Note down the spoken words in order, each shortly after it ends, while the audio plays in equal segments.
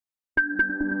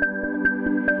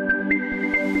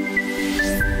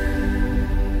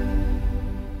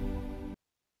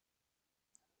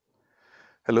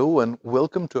Hello and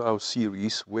welcome to our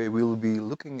series where we'll be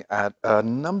looking at a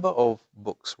number of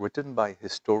books written by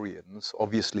historians,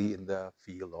 obviously in the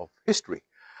field of history.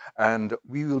 And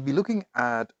we will be looking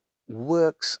at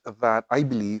works that I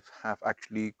believe have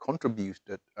actually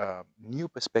contributed new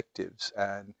perspectives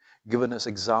and given us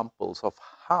examples of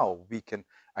how we can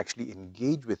actually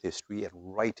engage with history and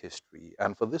write history.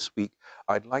 And for this week,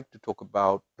 I'd like to talk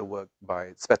about the work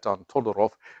by Tzvetan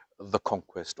Todorov, The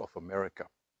Conquest of America.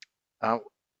 Now,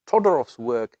 Todorov's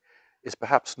work is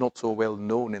perhaps not so well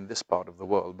known in this part of the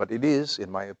world, but it is, in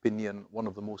my opinion, one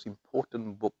of the most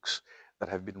important books that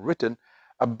have been written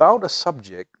about a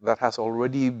subject that has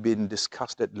already been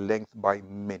discussed at length by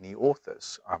many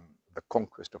authors. The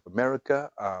Conquest of America,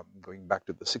 going back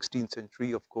to the 16th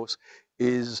century, of course,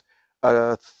 is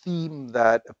a theme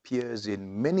that appears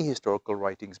in many historical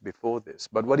writings before this.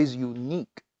 But what is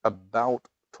unique about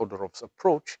Todorov's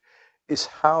approach is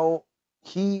how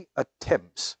he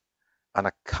attempts an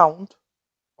account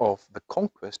of the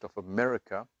conquest of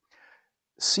America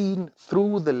seen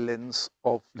through the lens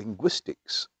of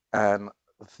linguistics and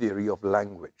theory of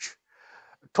language.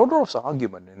 Todorov's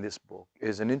argument in this book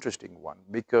is an interesting one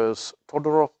because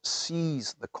Todorov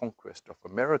sees the conquest of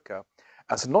America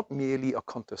as not merely a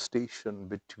contestation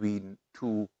between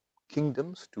two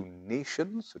kingdoms, two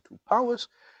nations, two powers,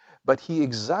 but he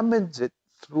examines it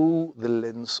through the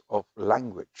lens of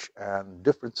language and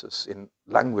differences in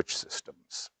language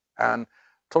systems. And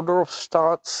Todorov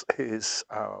starts his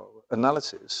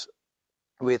analysis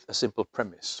with a simple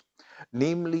premise,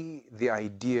 namely the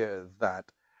idea that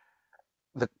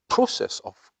the process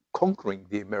of conquering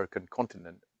the American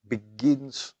continent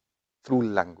begins through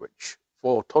language.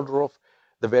 For Todorov,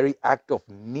 the very act of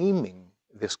naming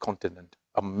this continent,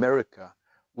 America,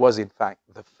 was in fact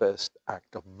the first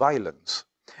act of violence.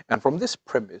 And from this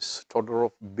premise,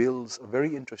 Todorov builds a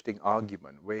very interesting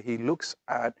argument where he looks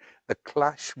at the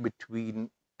clash between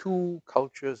two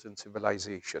cultures and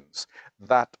civilizations,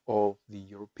 that of the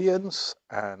Europeans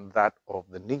and that of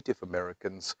the Native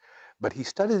Americans. But he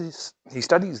studies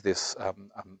this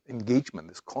engagement,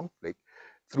 this conflict,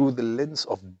 through the lens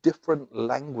of different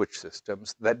language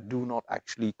systems that do not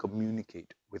actually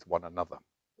communicate with one another.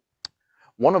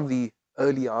 One of the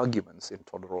early arguments in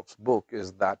Todorov's book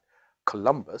is that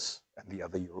Columbus and the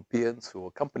other Europeans who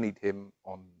accompanied him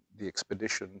on the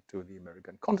expedition to the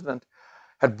American continent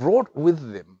had brought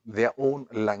with them their own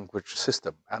language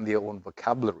system and their own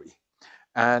vocabulary.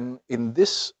 And in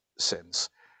this sense,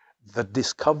 the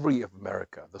discovery of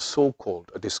America, the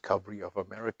so-called discovery of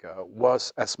America,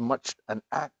 was as much an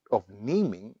act of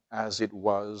naming as it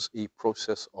was a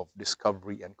process of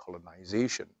discovery and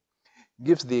colonization.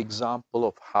 Gives the example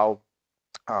of how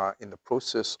in the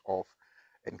process of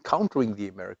encountering the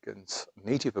Americans,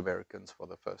 Native Americans for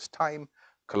the first time,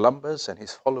 Columbus and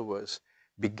his followers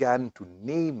began to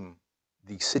name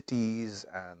the cities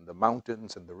and the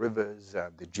mountains and the rivers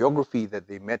and the geography that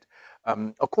they met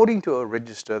according to a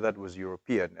register that was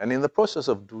European. And in the process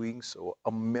of doing so,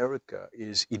 America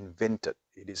is invented.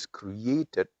 It is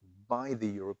created by the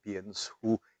Europeans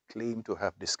who claim to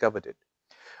have discovered it.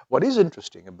 What is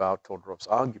interesting about Todorov's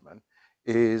argument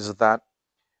is that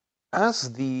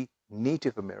as the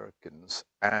Native Americans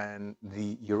and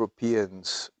the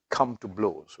Europeans come to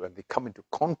blows, when they come into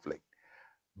conflict,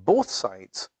 both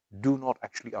sides do not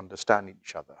actually understand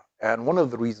each other. And one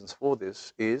of the reasons for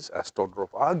this is, as Todorov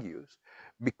argues,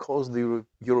 because the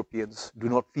Europeans do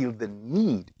not feel the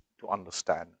need to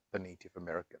understand the Native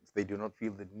Americans. They do not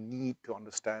feel the need to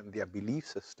understand their belief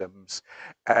systems.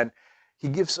 And he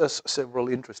gives us several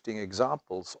interesting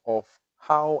examples of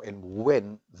how and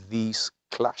when these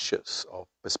clashes of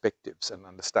perspectives and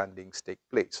understandings take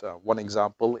place. One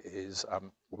example is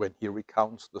when he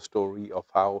recounts the story of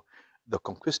how the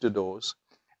conquistadors,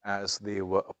 as they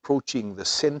were approaching the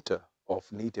center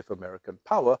of Native American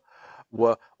power,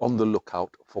 were on the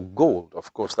lookout for gold.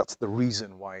 Of course, that's the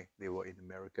reason why they were in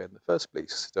America in the first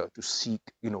place, to seek,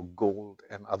 gold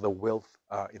and other wealth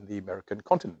in the American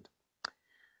continent.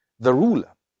 The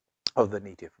ruler of the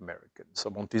Native Americans,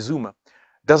 Montezuma,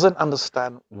 doesn't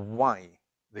understand why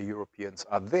the Europeans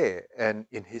are there, and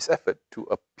in his effort to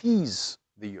appease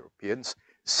the Europeans,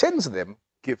 sends them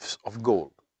gifts of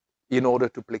gold in order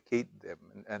to placate them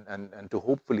and to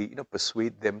hopefully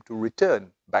persuade them to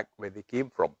return back where they came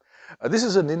from. This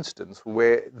is an instance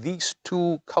where these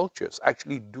two cultures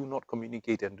actually do not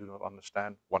communicate and do not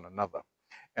understand one another.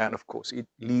 And of course, it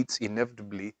leads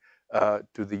inevitably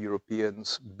to the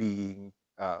Europeans being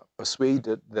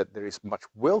persuaded that there is much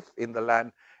wealth in the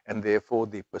land, and therefore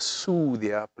they pursue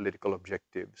their political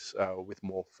objectives with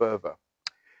more fervor.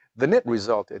 The net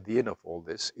result at the end of all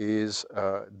this is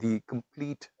the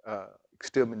complete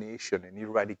extermination and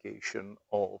eradication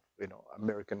of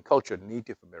American culture,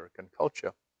 Native American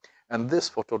culture. And this,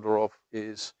 for Todorov,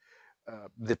 is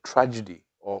the tragedy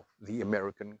of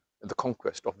the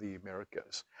conquest of the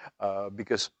Americas,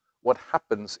 because what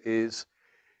happens is,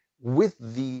 with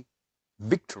the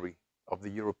victory of the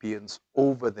Europeans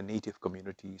over the native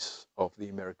communities of the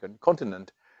American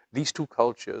continent, these two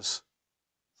cultures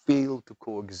fail to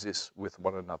coexist with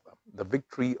one another. The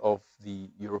victory of the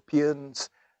Europeans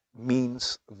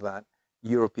means that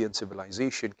European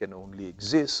civilization can only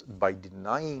exist by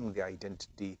denying the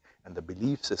identity and the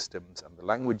belief systems and the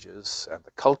languages and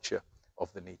the culture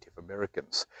of the Native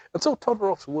Americans. And so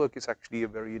Todorov's work is actually a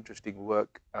very interesting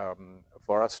work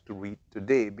for us to read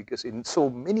today, because in so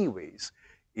many ways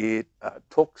it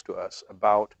talks to us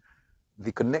about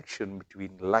the connection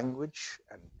between language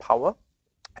and power.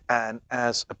 And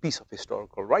as a piece of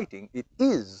historical writing, it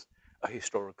is a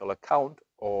historical account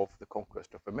of the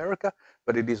conquest of America,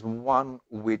 but it is one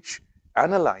which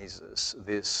analyzes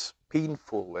this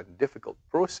painful and difficult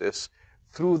process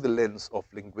through the lens of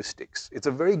linguistics. It's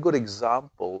a very good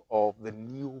example of the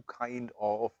new kind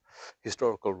of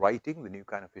historical writing, the new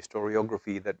kind of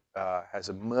historiography that has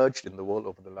emerged in the world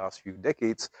over the last few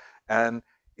decades. And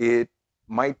it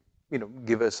might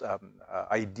give us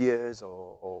ideas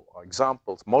or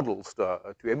examples, models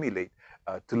to emulate,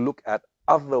 to look at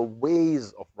other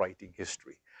ways of writing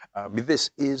history.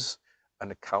 This is an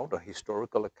account, a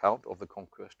historical account of the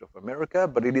conquest of America,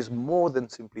 but it is more than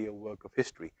simply a work of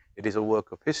history. It is a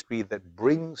work of history that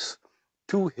brings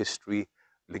to history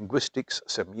linguistics,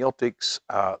 semiotics,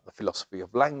 the philosophy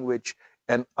of language,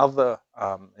 and other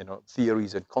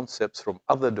theories and concepts from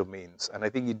other domains. And I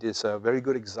think it is a very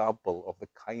good example of the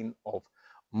kind of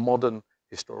modern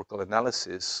historical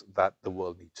analysis that the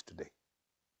world needs today.